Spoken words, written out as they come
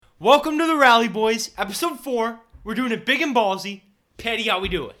Welcome to the Rally Boys, episode 4. We're doing it big and ballsy. Patty, how we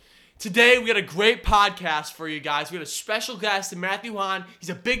do it? Today, we got a great podcast for you guys. We got a special guest, Mathew Hann.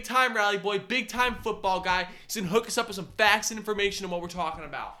 He's a big-time rally boy, big-time football guy. He's going to hook us up with some facts and information on what we're talking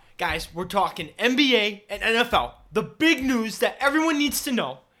about. Guys, we're talking NBA and NFL, the big news that everyone needs to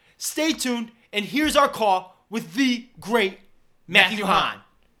know. Stay tuned, and here's our call with the great Mathew Hann.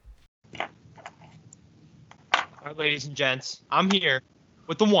 All right, ladies and gents, I'm here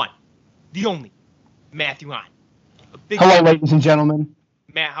with the one, the only, Mathew Hann. Hello, ladies and gentlemen.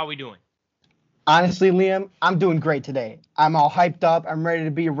 Matt, how we doing? Honestly, Liam, I'm doing great today. I'm all hyped up. I'm ready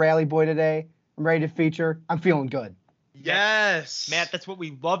to be a rally boy today. I'm ready to feature. I'm feeling good. Yes. Matt, that's what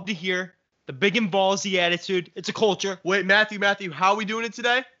we love to hear. The big and ballsy attitude. It's a culture. Wait, Matthew, how are we doing it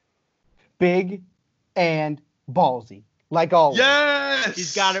today? Big and ballsy, like always. Yes.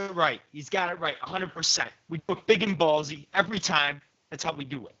 He's got it right. 100%. We put big and ballsy every time. That's how we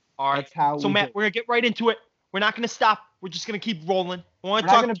do it. All right. So, Matt, we're going to get right into it. We're not going to stop. We're just going to keep rolling. I want to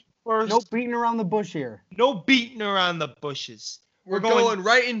talk to you first. No beating around the bush here. No beating around the bushes. We're going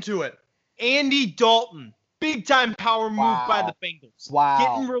right into it. Andy Dalton. Big time power move by the Bengals. Wow.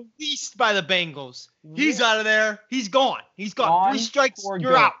 Getting released by the Bengals. He's out of there. He's gone. He's gone. 3 strikes,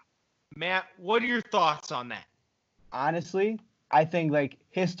 you're out. Matt, what are your thoughts on that? Honestly, I think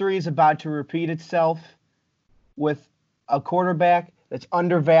history is about to repeat itself with a quarterback that's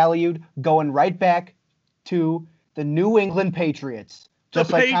undervalued going right back to the New England Patriots.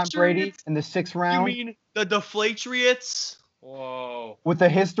 Just like Tom Brady in the 6th round. You mean the Deflatriots? Whoa. With a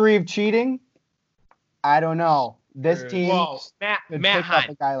history of cheating? I don't know. This team Matt pick up Hann,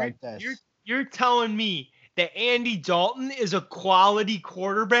 a guy like this. You're telling me that Andy Dalton is a quality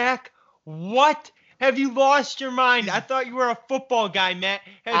quarterback? What? Have you lost your mind? I thought you were a football guy, Matt.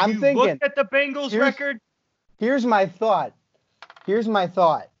 Have you looked at the Bengals record? Here's my thought.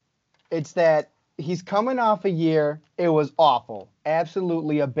 It's that he's coming off a year. It was awful.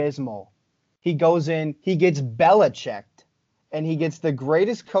 Absolutely abysmal. He goes in. He gets Belichicked. And he gets the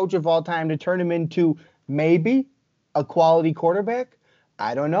greatest coach of all time to turn him into maybe a quality quarterback.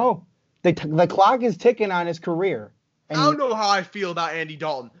 I don't know. The clock is ticking on his career. And I don't know how I feel about Andy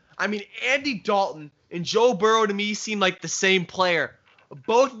Dalton. I mean, Andy Dalton and Joe Burrow to me seem like the same player.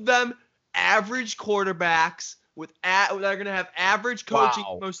 Both of them average quarterbacks that are going to have average coaching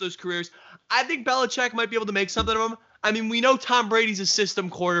for most of those careers. I think Belichick might be able to make something of him. I mean, we know Tom Brady's a system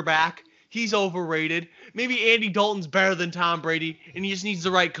quarterback. He's overrated. Maybe Andy Dalton's better than Tom Brady, and he just needs the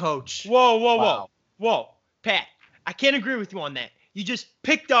right coach. Whoa. Pat, I can't agree with you on that. You just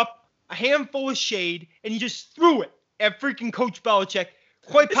picked up a handful of shade, and you just threw it at freaking Coach Belichick.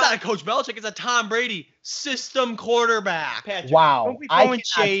 It's not a Coach Belichick. It's a Tom Brady system quarterback. Patrick, wow. I cannot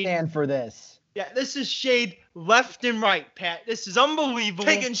stand for this. Yeah, this is shade left and right, Pat. This is unbelievable.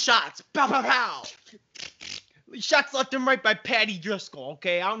 Taking shots. Pow, pow, pow. Shots left and right by Patty Driscoll,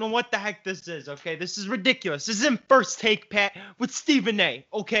 okay? I don't know what the heck this is, okay? This is ridiculous. This isn't First Take, Pat, with Stephen A.,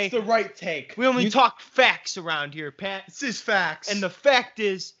 okay? It's the right take. We only talk facts around here, Pat. This is facts. And the fact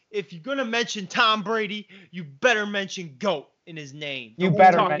is, if you're going to mention Tom Brady, you better mention GOAT in his name. You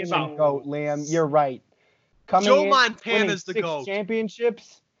better mention GOAT, Liam. You're right. Joe Montana's the GOAT.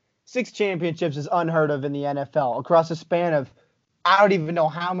 6 championships is unheard of in the NFL across a span of, I don't even know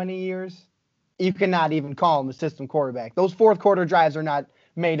how many years. You cannot even call him a system quarterback. Those fourth quarter drives are not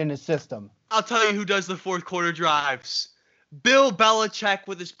made in a system. I'll tell you who does the fourth quarter drives. Bill Belichick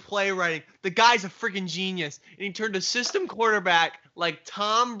with his play writing. The guy's a freaking genius. And he turned a system quarterback like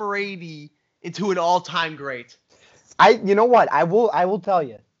Tom Brady into an all-time great. You know what? I will tell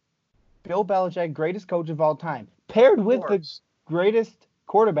you. Bill Belichick, greatest coach of all time. Paired with the greatest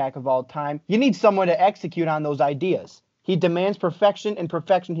quarterback of all time, you need someone to execute on those ideas. He demands perfection, and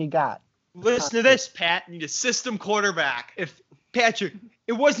perfection he got. Listen to this, Pat. You need a system quarterback. Patrick,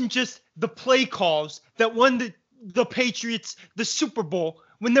 it wasn't just the play calls that won the Patriots the Super Bowl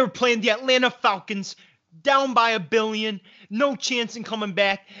when they were playing the Atlanta Falcons down by $1 billion, no chance in coming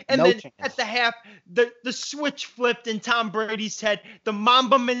back. And at the half, the switch flipped in Tom Brady's head. The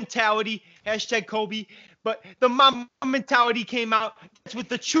Mamba mentality, hashtag Kobe. But the Mamba mentality came out. That's what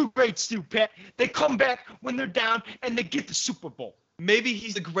the true greats do, Pat. They come back when they're down and they get the Super Bowl. Maybe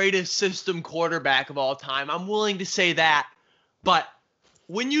he's the greatest system quarterback of all time. I'm willing to say that. But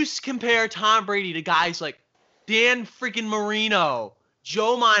when you compare Tom Brady to guys like Dan freaking Marino,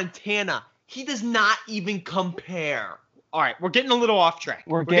 Joe Montana, he does not even compare. All right, we're getting a little off track.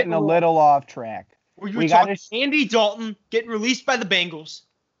 We're getting a little off track. We got Andy Dalton getting released by the Bengals.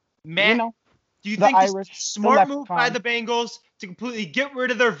 Matt, do you think it's a smart move by the Bengals to completely get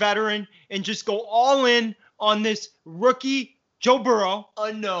rid of their veteran and just go all in on this rookie Joe Burrow,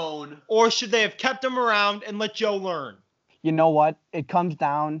 Unknown. or should they have kept him around and let Joe learn? You know what? It comes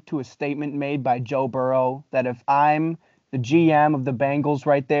down to a statement made by Joe Burrow that if I'm the GM of the Bengals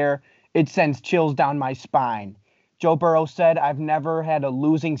right there, it sends chills down my spine. Joe Burrow said, I've never had a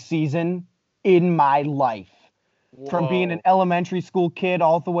losing season in my life. From being an elementary school kid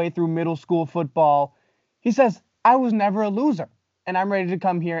all the way through middle school football, he says, I was never a loser. And I'm ready to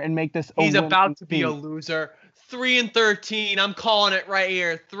come here and make this a He's winning about to be a team. loser. 3-13. I'm calling it right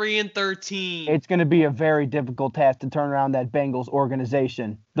here. 3-13. It's going to be a very difficult task to turn around that Bengals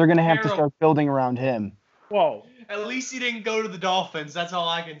organization. They're going to have to Terrible. start building around him. Whoa. At least he didn't go to the Dolphins. That's all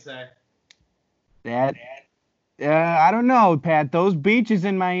I can say. I don't know, Pat. Those beaches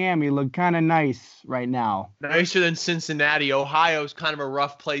in Miami look kind of nice right now. Nicer than Cincinnati. Ohio's kind of a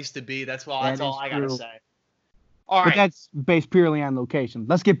rough place to be. That's all That is I gotta true. say. All But right. that's based purely on location.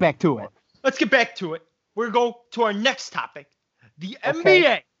 Let's get back to it. Let's get back to it. We're going to go to our next topic. The Okay.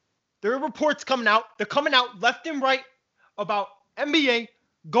 NBA. There are reports coming out. They're coming out left and right about NBA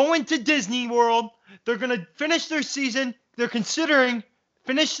going to Disney World. They're going to finish their season. They're considering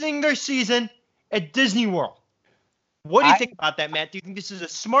finishing their season at Disney World. What do you think about that, Matt? Do you think this is a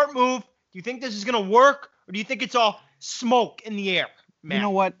smart move? Do you think this is going to work? Or do you think it's all smoke in the air, Matt? You know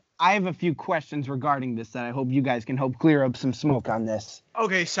what? I have a few questions regarding this that I hope you guys can help clear up some smoke on this.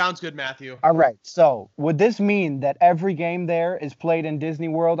 Okay, sounds good, Matthew. All right. So, would this mean that every game there is played in Disney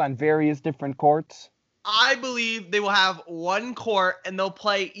World on various different courts? I believe they will have one court and they'll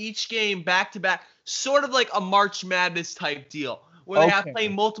play each game back to back, sort of like a March Madness type deal, where they have to Okay. play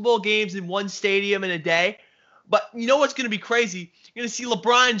multiple games in one stadium in a day. But you know what's going to be crazy? You're going to see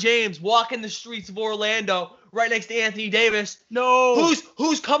LeBron James walking the streets of Orlando right next to Anthony Davis. No.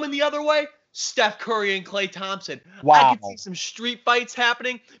 Who's coming the other way? Steph Curry and Klay Thompson. Wow. I could see some street fights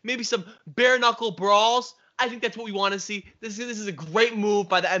happening, maybe some bare knuckle brawls. I think that's what we want to see. This is a great move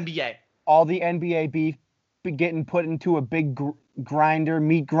by the NBA. All the NBA beef be getting put into a big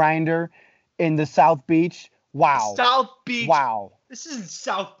meat grinder in the South Beach. Wow. South Beach. Wow. This isn't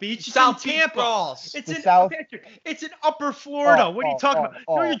South Beach. It's South in Beach Tampa. brawls. It's The in South- Patrick, it's in Upper Florida. What are you talking about?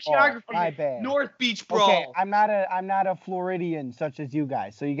 Know your geography. My bad. North Beach brawl. Okay, I'm not a Floridian such as you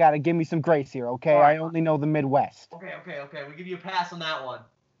guys, so you got to give me some grace here, okay? All right. I only know the Midwest. Okay. We give you a pass on that one.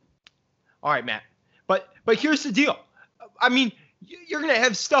 All right, Matt. But here's the deal. I mean, you're gonna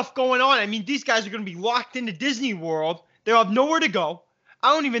have stuff going on. I mean, these guys are gonna be locked into Disney World. They'll have nowhere to go.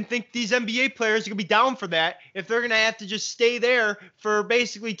 I don't even think these NBA players are gonna be down for that if they're gonna have to just stay there for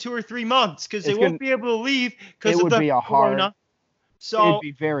basically 2 or 3 months because they It's won't gonna- be able to leave because it of would the be a hard- corona. So It'd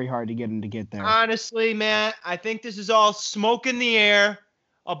be very hard to get them to get there. honestly, Matt, I think this is all smoke in the air,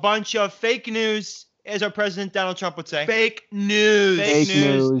 a bunch of fake news, as our president Donald Trump would say. Fake news. Fake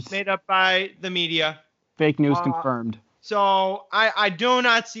news. Made up by the media. Fake news Uh, confirmed. So I do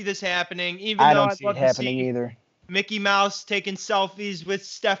not see this happening, even I though don't I'd see love it to happening see either. Mickey Mouse taking selfies with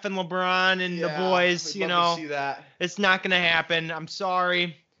Steph and LeBron and the boys. we'd You love know, to see that. it's not going to happen. I'm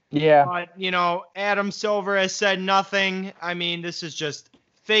sorry. Yeah. But, Adam Silver has said nothing. I mean, this is just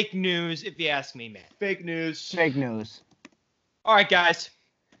fake news, if you ask me, man. Fake news. Fake news. All right, guys.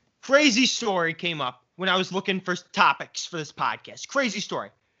 Crazy story came up when I was looking for topics for this podcast. Crazy story.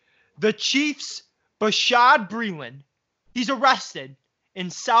 The Chiefs' Bashad Breeland, he's arrested in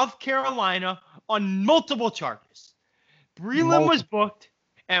South Carolina on multiple charges. Breeland was booked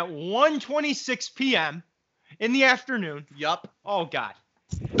at 1:26 p.m. in the afternoon. Yup. Oh, God.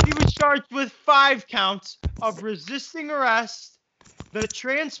 He was charged with 5 counts of resisting arrest, the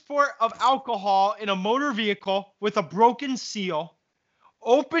transport of alcohol in a motor vehicle with a broken seal,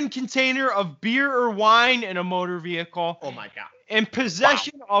 open container of beer or wine in a motor vehicle, Oh my God. and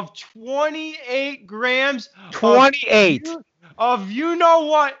possession of 28 grams 28. of you know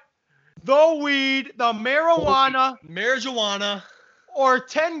what, the weed, the marijuana, Marijuana. or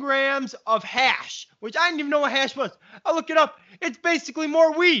 10 grams of hash, which I didn't even know what hash was. I look it up. It's basically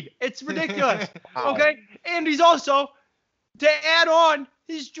more weed. It's ridiculous. Wow. Okay? And he's also, to add on,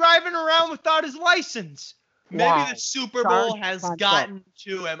 he's driving around without his license. Maybe Wow. the Super Bowl Charge has on gotten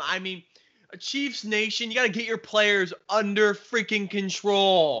to him. I mean, a Chiefs nation, you got to get your players under freaking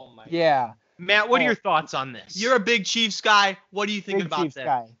control. Yeah. Matt, what are your thoughts on this? You're a big Chiefs guy. What do you think Big about Chiefs this?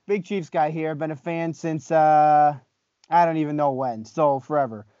 guy. Big Chiefs guy here. Been a fan since I don't even know when. So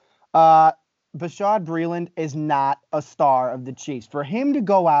forever. Bashad Breeland is not a star of the Chiefs. For him to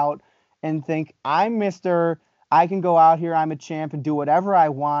go out and think I can go out here, I'm a champ and do whatever I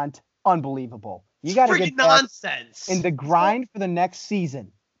want, unbelievable. You got to get Freaking back nonsense. in the grind for the next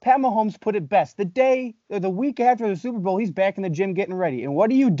season. Pat Mahomes put it best. The day or the week after the Super Bowl, he's back in the gym getting ready. And what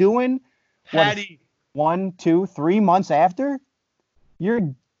are you doing? Patty. 1, 2, 3 months after?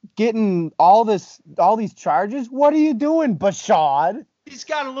 You're getting all these charges. What are you doing, Bashad? He's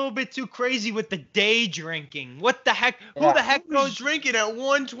got a little bit too crazy with the day drinking. What the heck? Who Yeah. the heck Who's goes? drinking at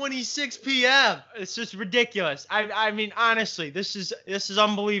 1:26 p.m.? It's just ridiculous. I mean, honestly, this is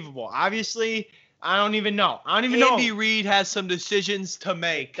unbelievable. Obviously, I don't even know. Andy Reid has some decisions to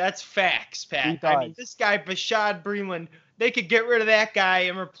make. That's facts, Pat. He I mean, does. this guy, Bashad Breeland, they could get rid of that guy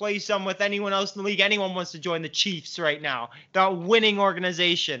and replace him with anyone else in the league. Anyone wants to join the Chiefs right now. The winning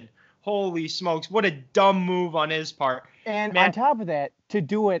organization. Holy smokes. What a dumb move on his part. And Man. on top of that, to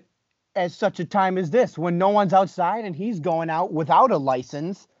do it at such a time as this, when no one's outside and he's going out without a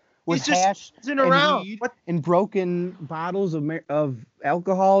license, with He's just hash sitting and around. weed What? and broken bottles of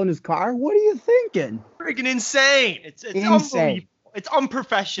alcohol in his car. What are you thinking? Freaking insane. It's Insane. unbelievable. It's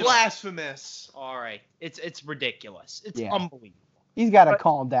unprofessional. Blasphemous. All right. It's ridiculous. It's Yeah. unbelievable. He's got to But-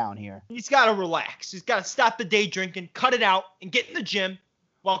 calm down here. He's got to relax. He's got to stop the day drinking, cut it out, and get in the gym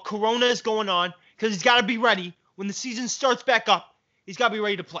while Corona is going on because he's got to be ready when the season starts back up. He's got to be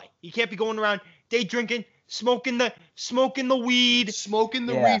ready to play. He can't be going around day drinking, smoking the weed, Smoking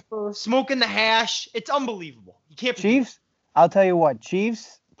the Yeah. reefer. smoking the hash. It's unbelievable. You can't be Chiefs, I'll tell you what,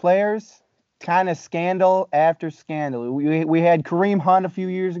 Chiefs players, kind of scandal after scandal. We had Kareem Hunt a few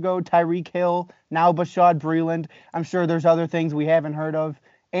years ago, Tyreek Hill, now Bashad Breeland. I'm sure there's other things we haven't heard of.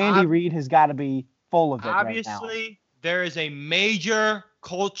 Andy Reid has got to be full of it right now. Obviously, there is a major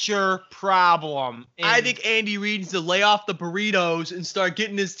culture problem. I think Andy Reid needs to lay off the burritos and start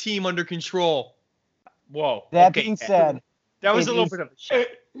getting his team under control. Whoa. That okay, being Pat. said, that was it a little is- bit of a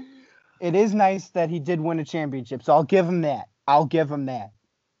shit. it is nice that he did win a championship, so I'll give him that.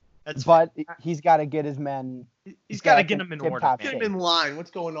 That's But he's got to get his men. he's got to back get in them in tip-top order. Get Man. him in line.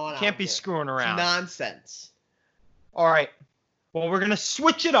 What's going on? Can't out be here? screwing It's around. nonsense. All right. Well, we're going to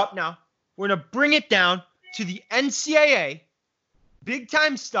switch it up now. We're going to bring it down to the NCAA. Big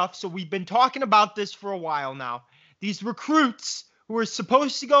time stuff. So we've been talking about this for a while now. These recruits who are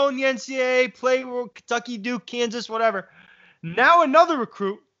supposed to go in the NCAA, play Kentucky, Duke, Kansas, whatever. Now another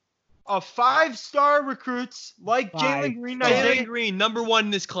recruit of 5-star recruits like Jalen Green, Jalen Green, number one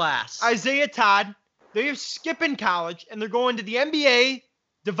in this class. Isaiah Todd. They're skipping college and they're going to the NBA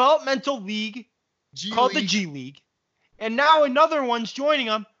developmental league called the G League. And now another one's joining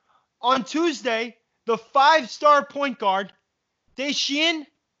them. On Tuesday, the 5-star point guard, Daishin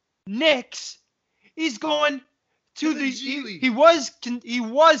Nix, he's going to the G League. He was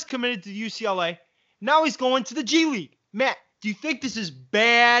committed to UCLA. Now he's going to the G League. Matt, do you think this is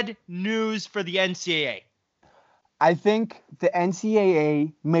bad news for the NCAA? I think the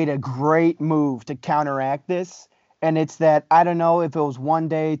NCAA made a great move to counteract this. And it's that, I don't know if it was 1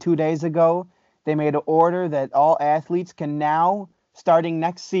 day, 2 days ago, they made an order that all athletes can now, starting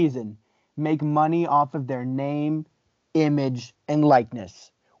next season, make money off of their name, image, and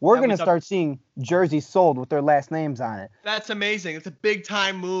likeness. We're going to start seeing jerseys sold with their last names on it. That's amazing. It's a big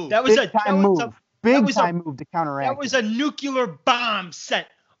time move. That was Big time move. Big time move to counteract. That was a nuclear bomb sent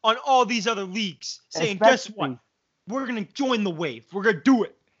on all these other leagues, saying, guess what? We're going to join the wave. We're going to do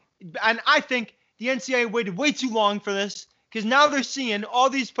it. And I think the NCAA waited way too long for this because now they're seeing all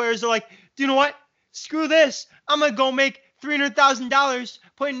these players are like, do you know what? Screw this. I'm going to go make $300,000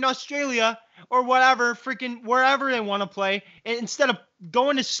 playing in Australia or whatever, freaking wherever they want to play, and instead of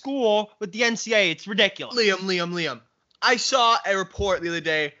going to school with the NCAA. It's ridiculous. Liam. I saw a report the other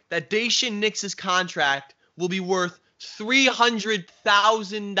day that Daishin Nix's contract will be worth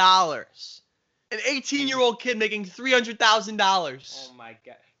 $300,000. An 18-year-old kid making $300,000. Oh my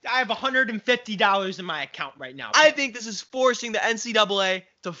God. I have $150 in my account right now. I think this is forcing the NCAA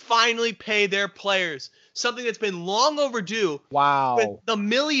to finally pay their players, something that's been long overdue. Wow. With the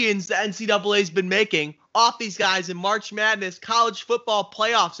millions the NCAA's been making off these guys in March Madness, college football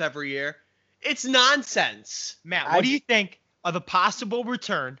playoffs every year. It's nonsense. Matt, what do you think of the possible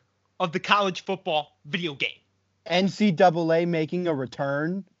return of the college football video game? NCAA making a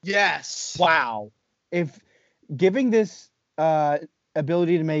return? Yes. Wow. If giving this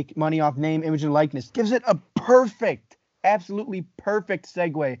ability to make money off name, image, and likeness gives it a perfect, absolutely perfect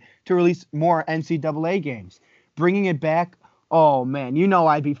segue to release more NCAA games. Bringing it back, oh man, you know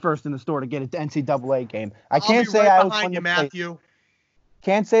I'd be first in the store to get an NCAA game. I can't say I was one to play. Matthew.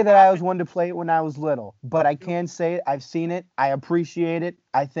 Can't say that I was one to play it when I was little, but I can say it. I've seen it. I appreciate it.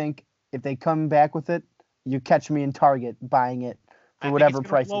 I think if they come back with it, you catch me in Target buying it for whatever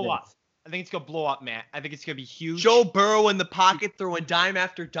price it is. I think it's going to blow up, Matt. I think it's going to be huge. Joe Burrow in the pocket throwing dime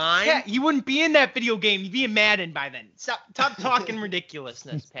after dime. Yeah, he wouldn't be in that video game. He'd be in Madden by then. Stop talking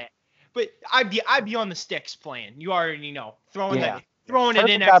ridiculousness, Pat. But I'd be on the sticks playing. You already know. Throwing it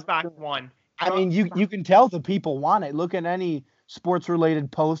in Perfect Xbox One. I mean, you can tell the people want it. Look at any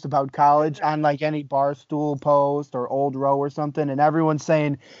sports-related post about college on like any Barstool post or Old Row or something, and everyone's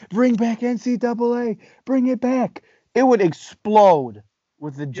saying, "Bring back NCAA, bring it back," it would explode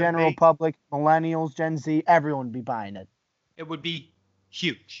with the general public, millennials, Gen Z. Everyone would be buying it. It would be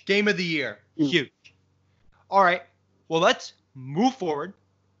huge. Game of the year. Huge. All right. Well, let's move forward.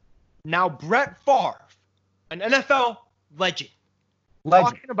 Now, Brett Favre, an NFL legend.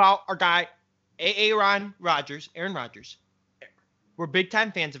 Talking about our guy, Aaron Rodgers. We're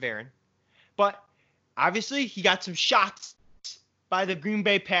big-time fans of Aaron. But obviously, he got some shots by the Green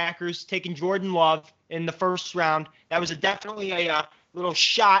Bay Packers taking Jordan Love in the first round. That was definitely a little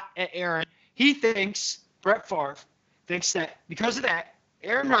shot at Aaron. Brett Favre thinks that because of that,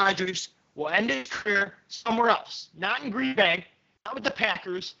 Aaron Rodgers will end his career somewhere else. Not in Green Bay, not with the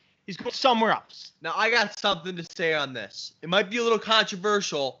Packers. He's going somewhere else. Now, I got something to say on this. It might be a little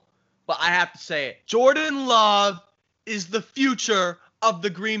controversial, but I have to say it. Jordan Love is the future of the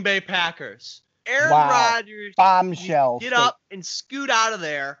Green Bay Packers. Aaron Rodgers bombshell. Get up and scoot out of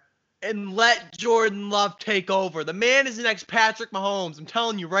there and let Jordan Love take over. The man is the next Patrick Mahomes. I'm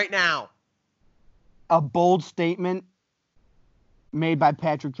telling you right now. A bold statement made by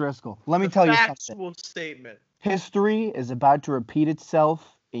Patrick Driscoll. Let me tell you something. Factual statement. History is about to repeat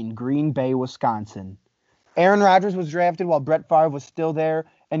itself in Green Bay, Wisconsin. Aaron Rodgers was drafted while Brett Favre was still there.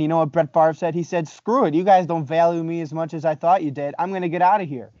 And you know what Brett Favre said? He said, "Screw it. You guys don't value me as much as I thought you did. I'm going to get out of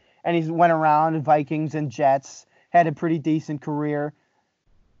here." And he went around Vikings and Jets, had a pretty decent career.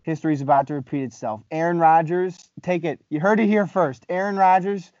 History's about to repeat itself. Aaron Rodgers, take it. You heard it here first. Aaron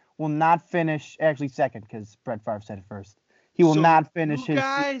Rodgers will not finish, actually second, because Brett Favre said it first. He will not finish his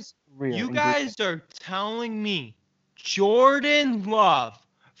career. You guys are telling me Jordan Love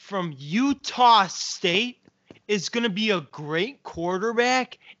from Utah State is going to be a great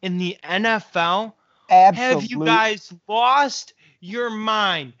quarterback in the NFL? Absolutely. Have you guys lost your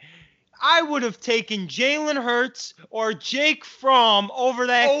mind? I would have taken Jalen Hurts or Jake Fromm over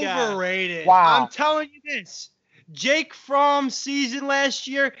that guy. Overrated. Wow. I'm telling you this. Jake Fromm's season last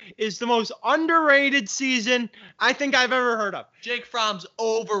year is the most underrated season I think I've ever heard of. Jake Fromm's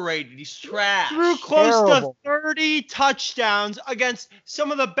overrated. He's trash. Threw close Terrible. to 30 touchdowns against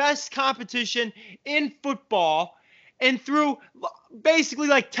some of the best competition in football and threw basically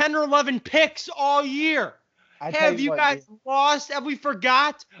like 10 or 11 picks all year. Have you guys lost? Have we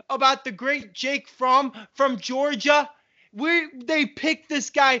forgot about the great Jake Fromm from Georgia? They picked this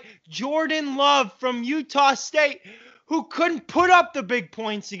guy, Jordan Love from Utah State, who couldn't put up the big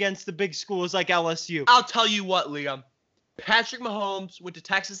points against the big schools like LSU. I'll tell you what, Liam. Patrick Mahomes went to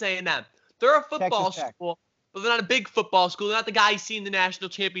Texas A&M. They're a football school, but they're not a big football school. They're not the guy you see in the national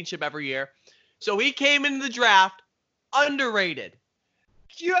championship every year. So he came into the draft underrated.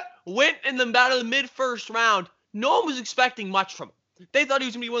 Went in about the mid-first round. No one was expecting much from him. They thought he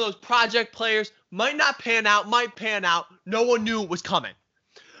was going to be one of those project players. Might not pan out, might pan out. No one knew it was coming.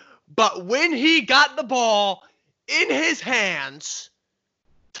 But when he got the ball in his hands,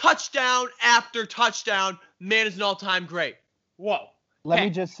 touchdown after touchdown, man is an all-time great. Whoa. Let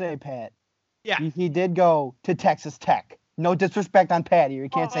me just say, Pat. Yeah. He did go to Texas Tech. No disrespect on Pat here. You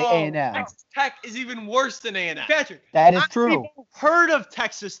can't say A&M. Texas Tech is even worse than A&M. Patrick, That is true. We've all heard of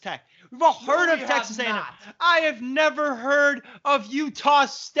Texas Tech. We've all heard of Texas A&M. not. I have never heard of Utah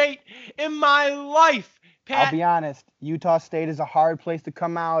State in my life, Pat. I'll be honest. Utah State is a hard place to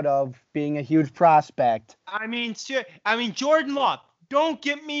come out of being a huge prospect. I mean, Jordan Love, don't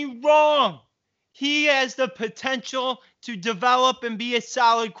get me wrong. He has the potential to develop and be a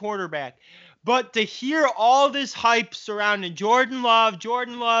solid quarterback. But to hear all this hype surrounding Jordan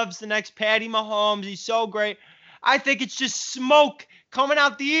Love's the next Patty Mahomes, he's so great. I think it's just smoke coming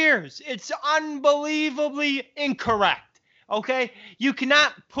out the ears. It's unbelievably incorrect. Okay? You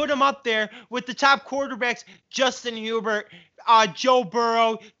cannot put him up there with the top quarterbacks, Justin Herbert, Joe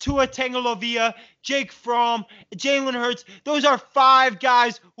Burrow, Tua Tagovailoa, Jake Fromm, Jalen Hurts. Those are 5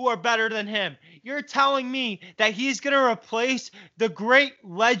 guys who are better than him. You're telling me that he's going to replace the great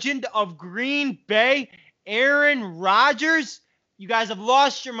legend of Green Bay, Aaron Rodgers? You guys have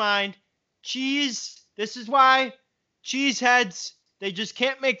lost your mind. This is why cheeseheads, they just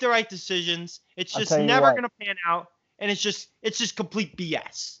can't make the right decisions. It's just never going to pan out, and it's just complete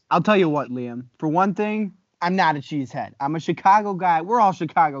BS. I'll tell you what, Liam. For one thing, I'm not a cheesehead. I'm a Chicago guy. We're all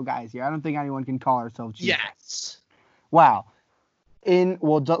Chicago guys here. I don't think anyone can call ourselves cheeseheads. Yes. Wow.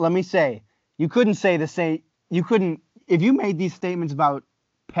 Let me say, you couldn't say the same. You couldn't, if you made these statements about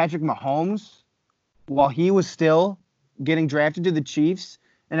Patrick Mahomes while he was still getting drafted to the Chiefs,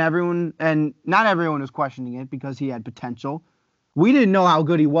 and not everyone was questioning it because he had potential. We didn't know how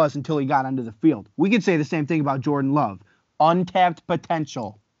good he was until he got onto the field. We could say the same thing about Jordan Love. untapped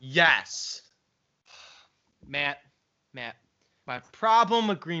potential. Yes. Matt, my problem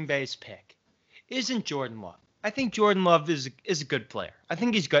with Green Bay's pick isn't Jordan Love. I think Jordan Love is a good player. I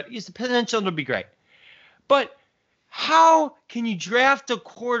think he's good. He has the potential to be great. But how can you draft a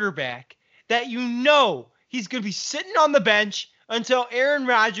quarterback that you know he's going to be sitting on the bench until Aaron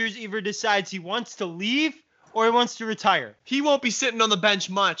Rodgers either decides he wants to leave or he wants to retire? He won't be sitting on the bench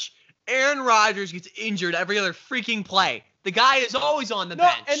much. Aaron Rodgers gets injured every other freaking play. The guy is always on the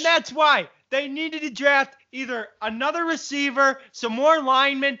bench. And that's why they needed to draft either another receiver, some more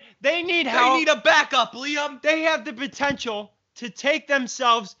linemen. They need help. They need a backup, Liam. They have the potential to take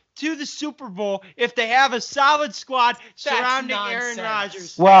themselves to the Super Bowl if they have a solid squad surrounding Aaron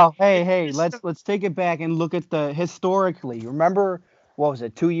Rodgers. Well, hey, let's take it back and look at the historically. Remember, what was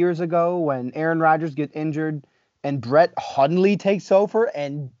it, 2 years ago when Aaron Rodgers gets injured and Brett Hundley takes over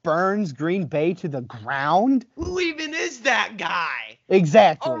and burns Green Bay to the ground? Who even is that guy?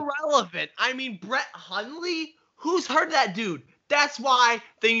 Exactly. Irrelevant. I mean, Brett Hundley? Who's heard of that dude? That's why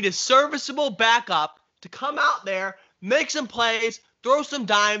they need a serviceable backup to come out there, make some plays, throw some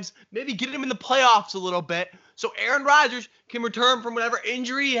dimes, maybe get him in the playoffs a little bit so Aaron Rodgers can return from whatever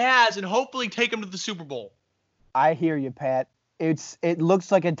injury he has and hopefully take him to the Super Bowl. I hear you, Pat. It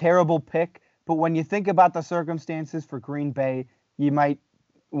looks like a terrible pick, but when you think about the circumstances for Green Bay, you might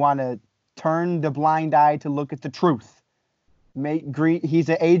want to turn the blind eye to look at the truth. He's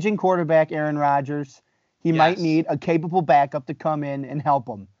an aging quarterback, Aaron Rodgers. He might need a capable backup to come in and help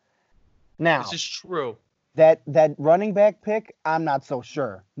him. Now, this is true. That running back pick, I'm not so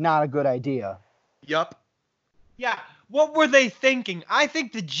sure. Not a good idea. Yup. Yeah, what were they thinking? I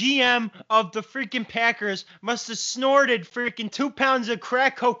think the GM of the freaking Packers must have snorted freaking 2 pounds of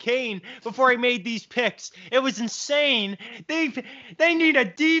crack cocaine before he made these picks. It was insane. They need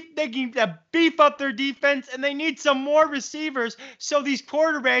to beef up their defense, and they need some more receivers so these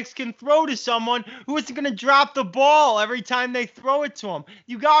quarterbacks can throw to someone who isn't going to drop the ball every time they throw it to them.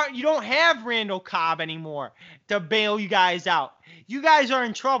 You don't have Randall Cobb anymore to bail you guys out. You guys are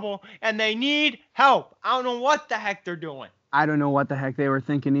in trouble, and they need help. I don't know what the heck they're doing. I don't know what the heck they were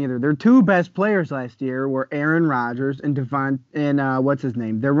thinking either. Their two best players last year were Aaron Rodgers and what's his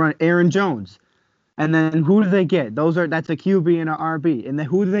name? Aaron Jones. And then who do they get? That's a QB and an RB. And then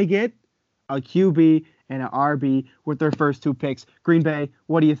who do they get? A QB and an RB with their first two picks. Green Bay,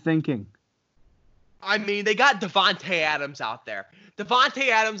 what are you thinking? I mean, they got Devontae Adams out there. Devontae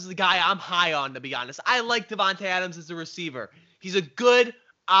Adams is the guy I'm high on, to be honest. I like Devontae Adams as a receiver. He's a good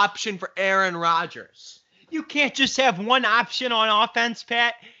option for Aaron Rodgers. You can't just have one option on offense,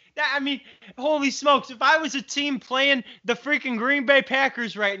 Pat. I mean, holy smokes. If I was a team playing the freaking Green Bay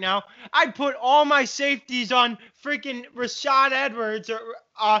Packers right now, I'd put all my safeties on freaking Rashad Edwards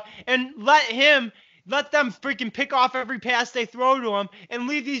and let them freaking pick off every pass they throw to him and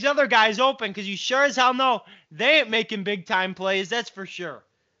leave these other guys open because you sure as hell know they ain't making big-time plays. That's for sure.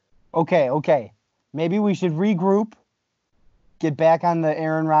 Okay. Maybe we should regroup. Get back on the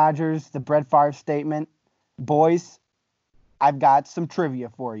Aaron Rodgers, the Brett Favre statement. Boys, I've got some trivia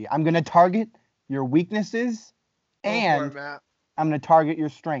for you. I'm going to target your weaknesses and I'm going to target your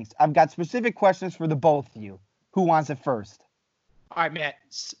strengths. I've got specific questions for the both of you. Who wants it first? All right, Matt.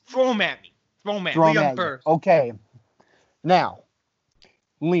 Throw them at me. Liam first. Okay. Now,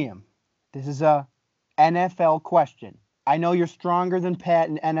 Liam, this is a NFL question. I know you're stronger than Pat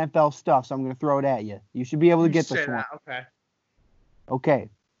in NFL stuff, so I'm going to throw it at you. You should be able to get this one. Okay. Okay.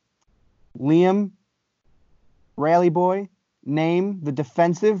 Liam, Rally Boy, name the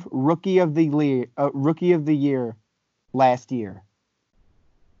defensive rookie of the year last year.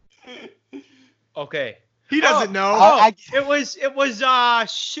 Okay. He doesn't know. It was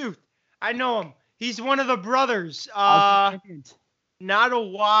shoot. I know him. He's one of the brothers. Not a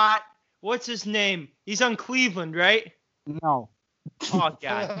Watt. What's his name? He's on Cleveland, right? No. Oh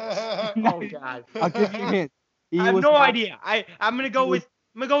God. Oh God. I'll give you a hint. I have no idea. I'm gonna go with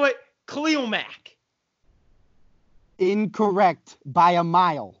Khalil Mack. Incorrect by a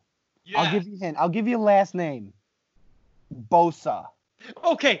mile. Yeah. I'll give you a hint. I'll give you a last name. Bosa.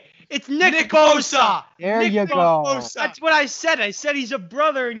 Okay, it's Nick Bosa. There you go. Bosa. That's what I said. I said he's a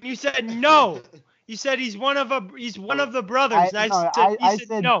brother, and you said no. You said he's one of the brothers. I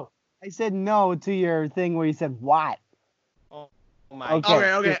said no. I said no to your thing where you said what. Oh my.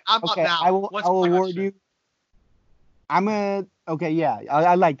 Okay. I'm up now. I will award you. Yeah.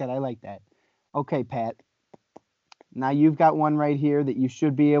 I like that. Okay, Pat. Now you've got one right here that you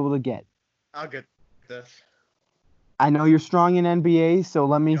should be able to get. I'll get this. I know you're strong in NBA, so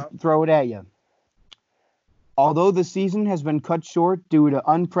let me throw it at you. Although the season has been cut short due to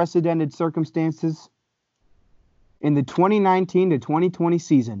unprecedented circumstances, In the 2019 to 2020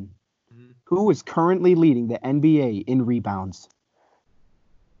 season, who is currently leading the NBA in rebounds?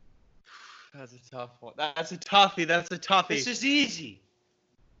 That's a tough one. That's a toughie. This is easy.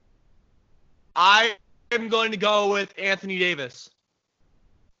 I am going to go with Anthony Davis.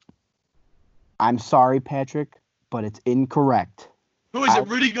 I'm sorry, Patrick, but it's incorrect. Who is it?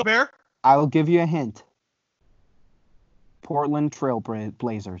 Rudy Gobert? I will give you a hint. Portland Trail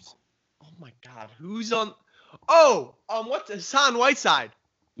Blazers. Oh my God, who's on? Oh, what's Hassan Whiteside?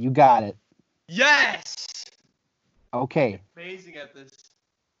 You got it. Yes. Okay. Amazing at this.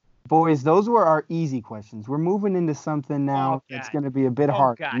 Boys, those were our easy questions. We're moving into something now Oh, that's God. going to be a bit Oh,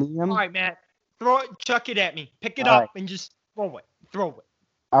 hard. God. Liam? All right, Matt. Throw it, chuck it at me. Pick it All up right. and just throw it. Throw it.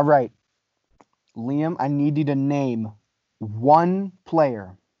 All right. Liam, I need you to name one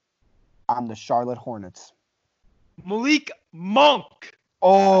player on the Charlotte Hornets. Malik Monk.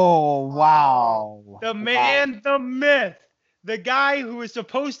 Oh, wow. The man, the myth. The guy who is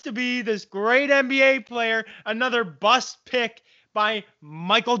supposed to be this great NBA player, another bust pick by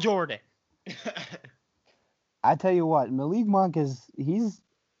Michael Jordan. I tell you what, Malik Monk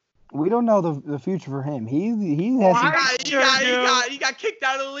we don't know the future for him. He has some, He got kicked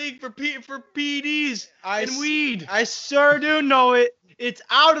out of the league for PEDs and weed. I sure do know it. It's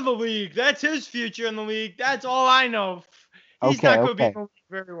out of the league. That's his future in the league. That's all I know. He's not going to be in the league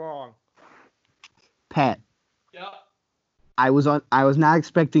very long. Pat. Yep. I was not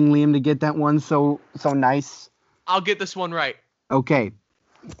expecting Liam to get that one so nice. I'll get this one right. Okay.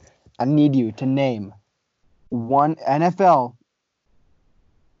 I need you to name one NFL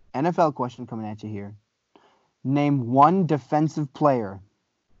question coming at you here. Name one defensive player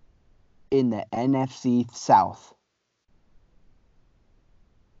in the NFC South.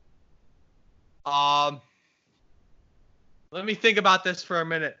 Let me think about this for a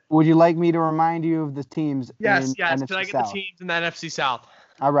minute. Would you like me to remind you of the teams Yes. in Can NFC I get South? the teams in the NFC South?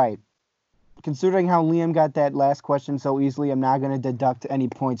 All right. Considering how Liam got that last question so easily, I'm not going to deduct any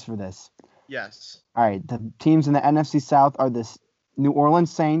points for this. Yes. All right. The teams in the NFC South are the New Orleans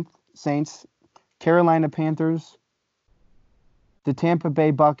Saints, Carolina Panthers, the Tampa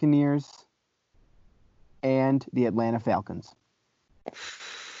Bay Buccaneers, and the Atlanta Falcons.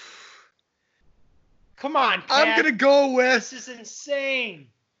 Come on, Pat. I'm going to go with This is insane.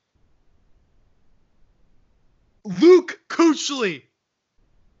 Luke Kuechly.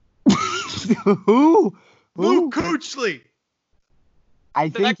 Who? Luke Kuechly. I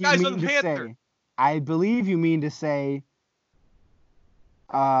think you guy's mean on to Panther. say. I believe you mean to say.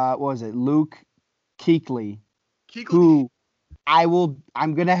 What was it? Luke Kuechly. Who?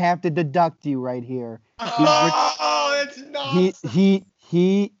 I'm gonna have to deduct you right here. Oh, that's nonsense.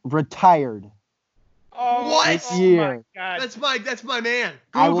 He retired. Oh, What? This year. My God. That's my man.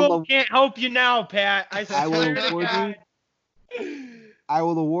 Google can't help you now, Pat. I will swear to award God. I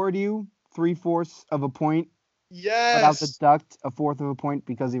will award you 3/4 of a point, but I'll Yes. deduct 1/4 of a point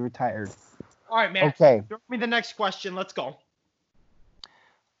because he retired. All right, Matt. Okay. Throw me the next question. Let's go.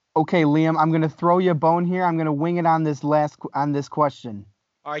 Okay, Liam, I'm gonna throw you a bone here. I'm gonna wing it on this question.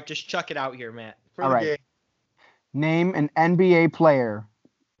 All right, just chuck it out here, Matt. For All the right. game. Name an NBA player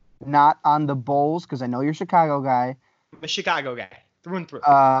not on the Bulls, because I know you're a Chicago guy, I'm a Chicago guy, through and through.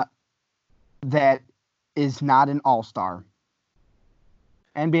 that is not an All-Star.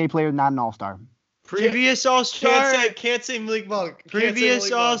 NBA player, not an All-Star. Previous All-Star? Can't say Malik Monk.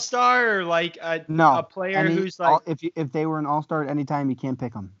 Previous All-Star, or like a player who's like... If they were an All-Star at any time, you can't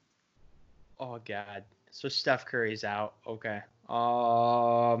pick them. Oh, God. So Steph Curry's out. Okay.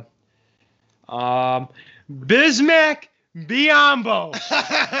 Bismack Biyombo.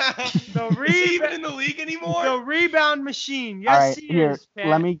 Is he even in the league anymore? The rebound machine. All Yes, right, he here, is,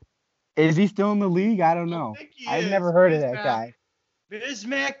 Pat. is he still in the league? I don't know. think he I've is. never heard of He's that back. guy.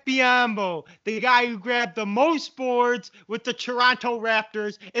 Bismack Biyombo, the guy who grabbed the most boards with the Toronto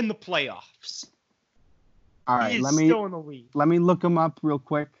Raptors in the playoffs. All right, He is let me still in the league. look him up real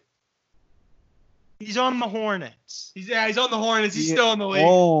quick. He's on the Hornets. He's on the Hornets. He's still in the league.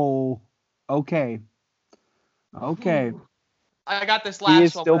 Oh, okay. Okay. I got this He last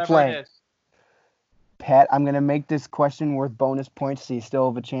is one. still whatever playing. it is. Pat, I'm going to make this question worth bonus points so you still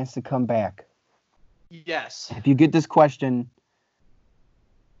have a chance to come back. Yes. If you get this question,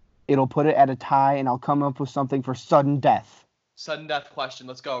 it'll put it at a tie, and I'll come up with something for sudden death. Sudden death question.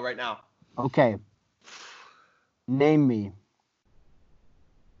 Let's go right now. Okay. Name me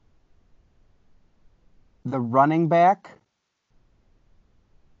the running back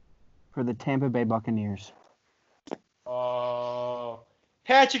for the Tampa Bay Buccaneers. Oh.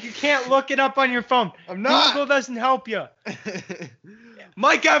 Patrick, you can't look it up on your phone. I'm not. Google doesn't help you.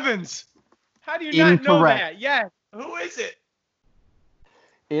 Mike Evans. How do you not know Incorrect. that? Yes. Who is it?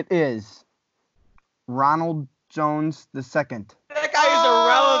 It is Ronald Jones II. That guy is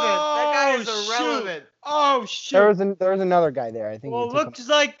irrelevant. That guy is Oh, irrelevant. Oh, shoot. There was another guy there. I think. Well, he took him looks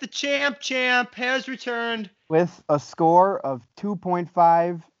like the champ has returned. with a score of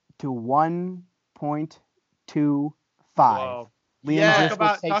 2.5 to 1.25. Whoa. Liam Yeah. Driscoll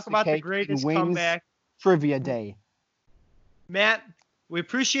Talk takes about the cake and greatest wins comeback. Trivia Day. Matt, we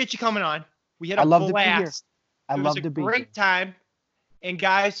appreciate you coming on. We had I a love to be here. blast. I It love was to a be here. great time. And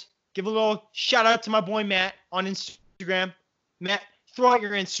guys, give a little shout out to my boy Matt on Instagram. Matt, throw out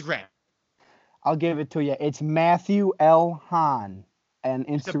your Instagram. I'll give it to you. It's Mathew L. Hann and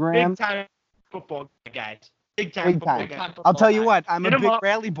He's a Instagram. big time football guy, guys. Big time Big football time. guy. I'll tell you what. I'm Hit a 'em big up.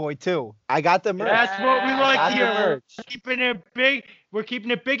 rally boy too. I got the merch. That's what we like Got the here. merch. We're keeping it big. We're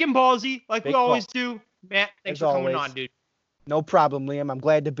keeping it big and ballsy like Big we always do. Matt, thanks As for coming always. on, dude. No problem, Liam. I'm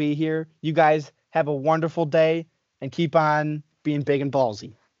glad to be here. You guys have a wonderful day and keep on being big and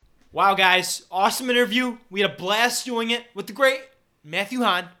ballsy. Wow, guys. Awesome interview. We had a blast doing it with the great Mathew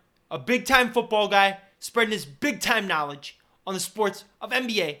Hann, a big-time football guy, spreading his big-time knowledge on the sports of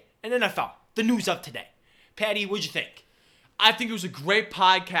NBA and NFL, the news of today. Patty, what'd you think? I think it was a great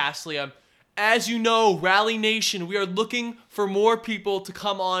podcast, Liam. As you know, Rally Nation, we are looking for more people to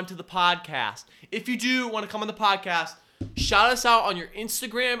come on to the podcast. If you do want to come on the podcast, shout us out on your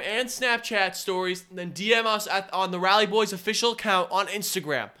Instagram and Snapchat stories, and then DM us on the Rally Boys official account on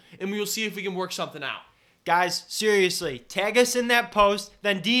Instagram, and we will see if we can work something out. Guys, seriously, tag us in that post,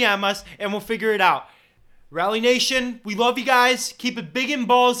 then DM us, and we'll figure it out. Rally Nation, we love you guys. Keep it big and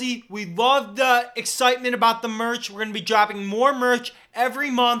ballsy. We love the excitement about the merch. We're going to be dropping more merch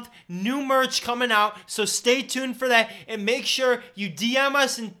every month. New merch coming out. So stay tuned for that. And make sure you DM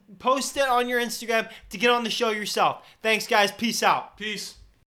us and post it on your Instagram to get on the show yourself. Thanks, guys. Peace out. Peace.